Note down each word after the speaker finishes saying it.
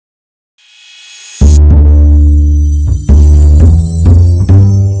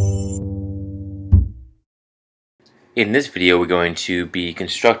In this video, we're going to be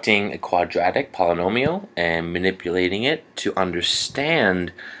constructing a quadratic polynomial and manipulating it to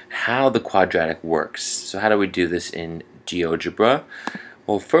understand how the quadratic works. So how do we do this in Geogebra?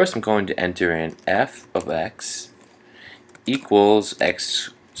 Well, first I'm going to enter in f of x equals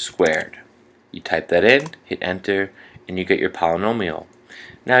x squared. You type that in, hit enter, and you get your polynomial.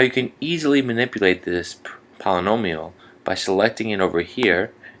 Now you can easily manipulate this polynomial by selecting it over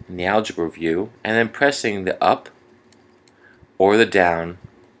here in the algebra view and then pressing the up or the down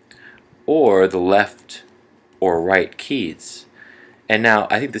or the left or right keys. And now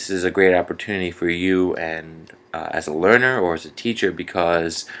I think this is a great opportunity for you and as a learner or as a teacher,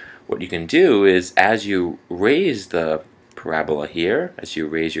 because what you can do is as you raise the parabola here, as you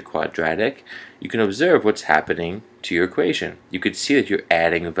raise your quadratic, you can observe what's happening to your equation. You could see that you're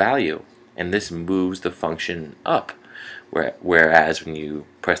adding a value, and this moves the function up, whereas when you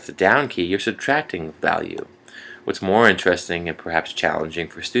press the down key, you're subtracting value. What's more interesting and perhaps challenging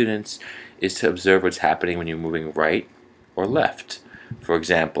for students is to observe what's happening when you're moving right or left. For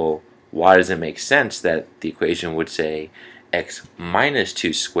example, why does it make sense that the equation would say x minus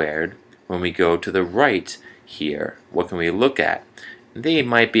 2 squared when we go to the right here? What can we look at? They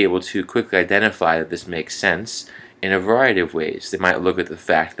might be able to quickly identify that this makes sense in a variety of ways. They might look at the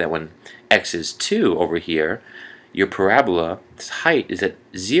fact that when x is 2 over here, your parabola's height is at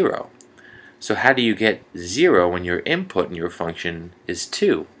 0. So how do you get 0 when your input in your function is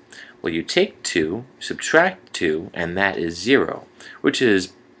 2? Well, you take 2, subtract 2, and that is 0, which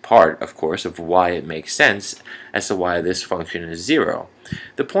is part, of course, of why it makes sense as to why this function is 0.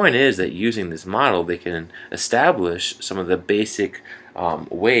 The point is that using this model, they can establish some of the basic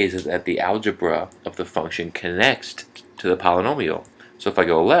ways that the algebra of the function connects to the polynomial. So if I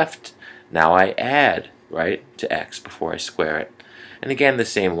go left, now I add, right, to x before I square it. And again, the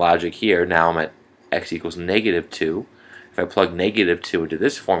same logic here. Now I'm at x equals negative 2. If I plug negative 2 into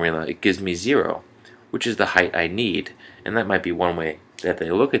this formula, it gives me 0, which is the height I need. And that might be one way that they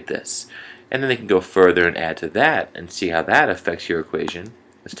look at this. And then they can go further and add to that and see how that affects your equation.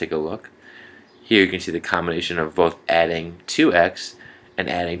 Let's take a look. Here you can see the combination of both adding to x and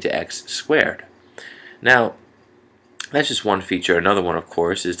adding to x squared. Now, that's just one feature. Another one, of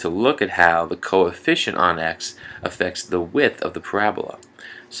course, is to look at how the coefficient on x affects the width of the parabola.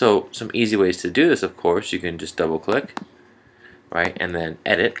 So some easy ways to do this, of course, you can just double click, right, and then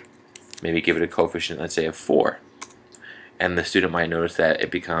edit, maybe give it a coefficient, let's say of 4. And the student might notice that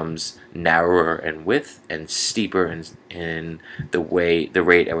it becomes narrower in width and steeper in the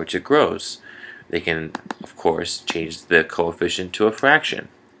rate at which it grows. They can, of course, change the coefficient to a fraction.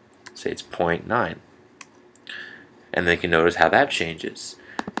 Say it's 0.9. And they can notice how that changes.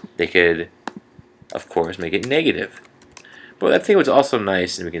 They could, of course, make it negative. But I think what's also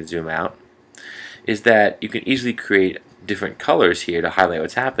nice, and we can zoom out, is that you can easily create different colors here to highlight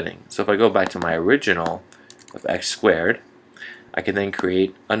what's happening. So if I go back to my original of x squared, I can then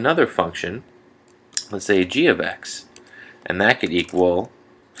create another function, let's say g of x, and that could equal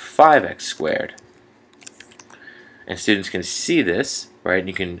 5x squared. And students can see this, right? And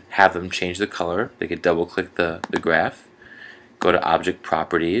you can have them change the color. They could double click the graph, go to object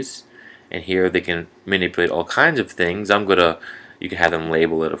properties, and here they can manipulate all kinds of things. You can have them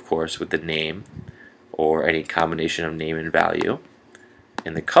label it, of course, with the name or any combination of name and value.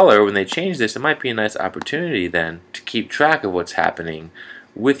 And the color, when they change this, it might be a nice opportunity then to keep track of what's happening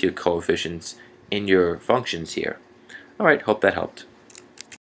with your coefficients in your functions here. Alright, hope that helped.